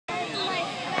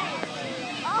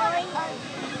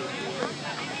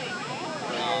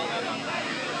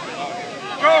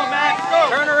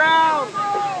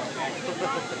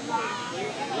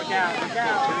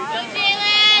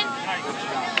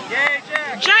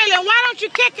Jaylen, why don't you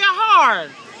kick it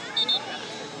hard?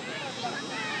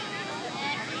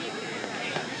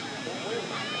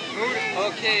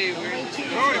 Okay, we're in two.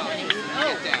 Get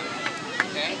down.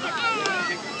 Okay.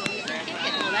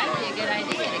 Well, that'd be a good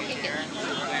idea to kick it.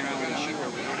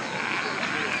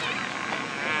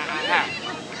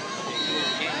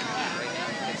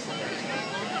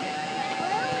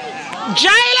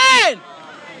 Jaylen!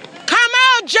 Come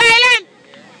on, Jaylen!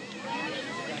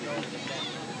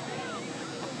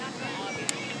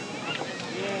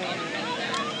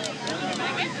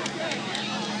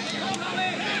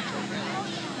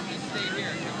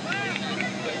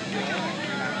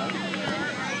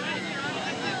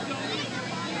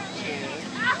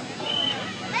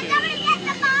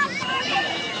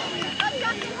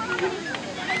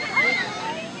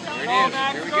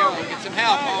 Here we go. We'll get some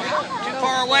help. Oh, too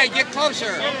far away. Get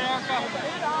closer.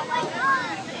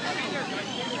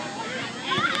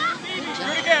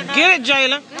 Get it,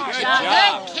 Jaylen. Good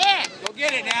job. Good kick. Go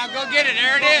get it now. Go get it.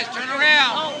 There it is. Turn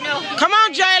around. Oh, no. Come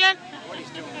on, Jaylen. What he's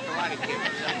doing. Karate kick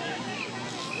or something.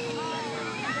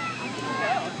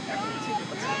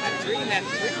 That 3 and that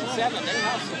 3 and 7. They're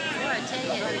hustling. I tell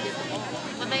you,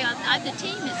 well, the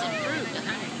team has improved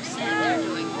 100%. They're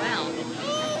doing well.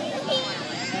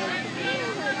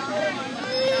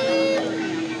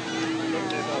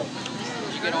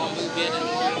 Did you get all moved in and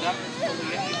moved up?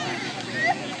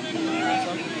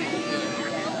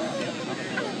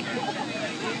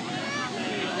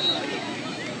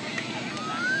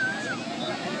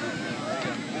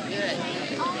 Good.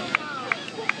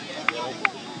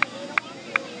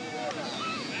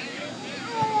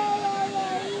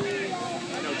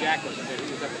 I know Jack was there. He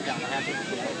was up and down the half of the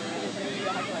field. I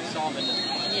saw him in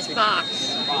his box.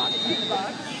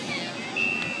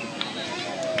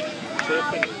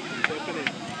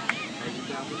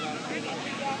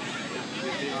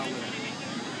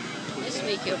 This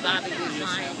week he'll probably be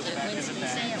flying to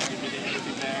Winston-Salem.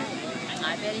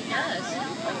 I bet he does.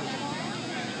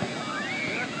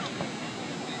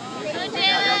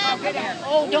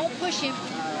 Oh, don't push him.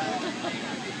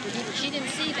 She didn't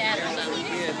see that or something.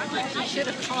 She should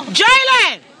have called.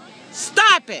 Jaylen!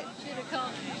 Stop it. Should have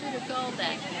called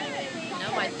that. No,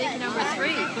 I think number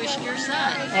 3 pushed your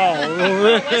son.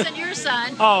 Oh, It wasn't your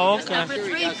son. Oh, It was okay. number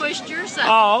 3 pushed your son.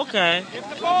 Oh, okay. Hit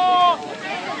the ball.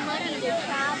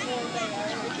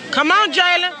 Come on,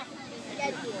 Jaylen.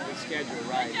 Schedule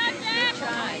right. Good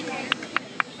try.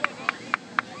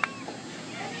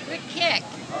 Good kick.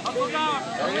 The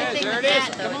only thing with that,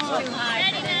 though, it's too high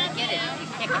for them to get it if you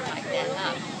kick it like that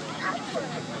up.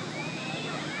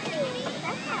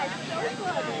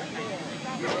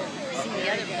 See the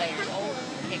other players older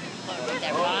kick it with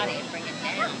their body and bring it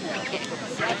down.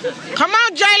 Come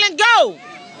on, Jaylen, go.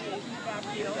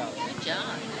 Good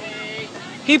job.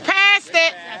 He passed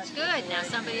it. That's good. Now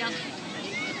somebody else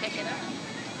can pick it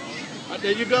up.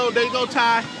 There you go,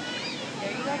 Ty.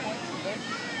 There you go.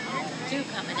 2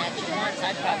 coming at you once.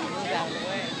 I'd probably move out of the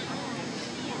way.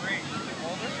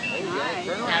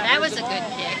 Now that was a good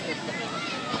kick.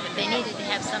 But they needed to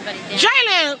have somebody down.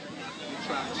 Jaylen!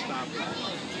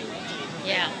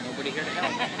 Yeah. Nobody here to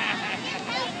help.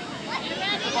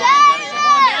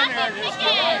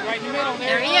 Right in the middle there.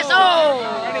 There he is. Oh!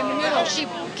 Right in the middle. She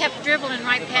kept dribbling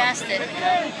right past it.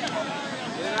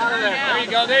 There you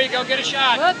go. There you go. Get a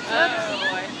shot. Whoops.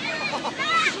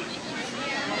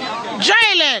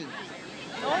 Jaylen!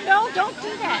 Oh, no, don't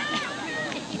do that.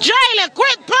 Jaylen,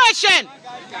 quit pushing!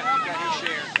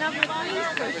 Number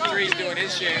 3's pushing. Number 3's doing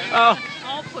his share. Oh.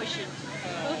 All pushing.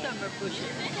 Both of them are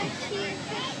pushing.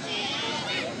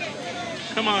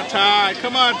 Come on, Ty.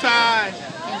 Come on, Ty.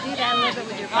 And do that a little bit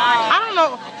with your body. I don't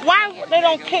know why they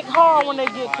don't kick hard when they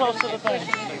get close to the thing.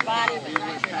 Push with your body, but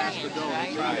not your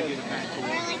hands, right?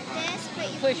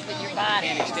 Push with your body,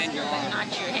 Extend your but arm. not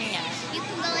your hands. You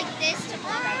can go like this to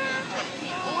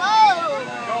whoa!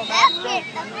 That's it.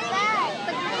 That's bad.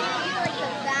 But you can like the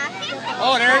back.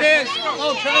 Oh, there it is.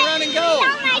 Oh, turn around and go.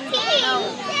 On my team.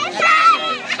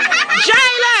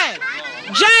 Jaylen!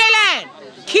 Jaylen!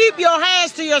 Keep your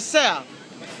hands to yourself.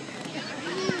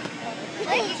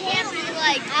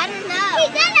 Like I don't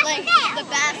know. Like the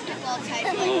basketball type.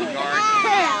 Yeah,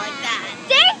 like that.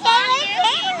 There's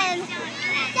Jaylen.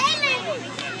 Jaylen.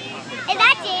 Is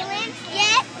that Jaylen?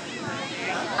 Yes.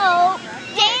 Oh,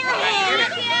 Jaylen.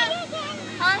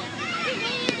 Huh?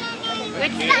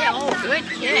 Good kick. Oh, good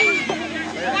kick.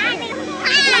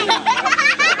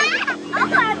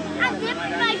 I'm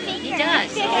dipping my finger. He does.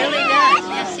 He really does.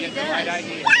 Yes, he does.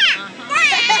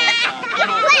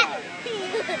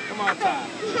 Come on, Ty.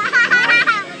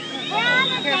 We're on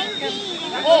the same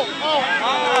team. Oh.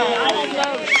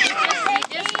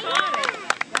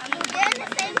 We're on the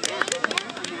same team.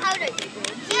 How old are you?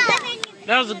 Yeah.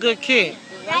 That was a good kick.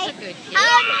 That's a good kid. How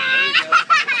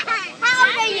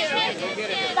old are you?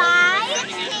 5?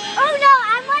 Oh no,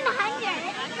 I'm 100.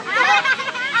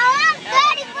 I'm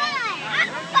 31.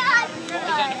 I'm 5.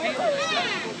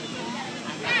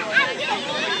 I'm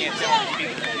getting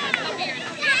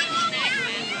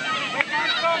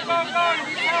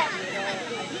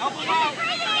Help him out.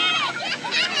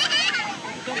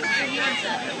 Don't put your hands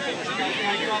up.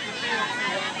 Get off the field.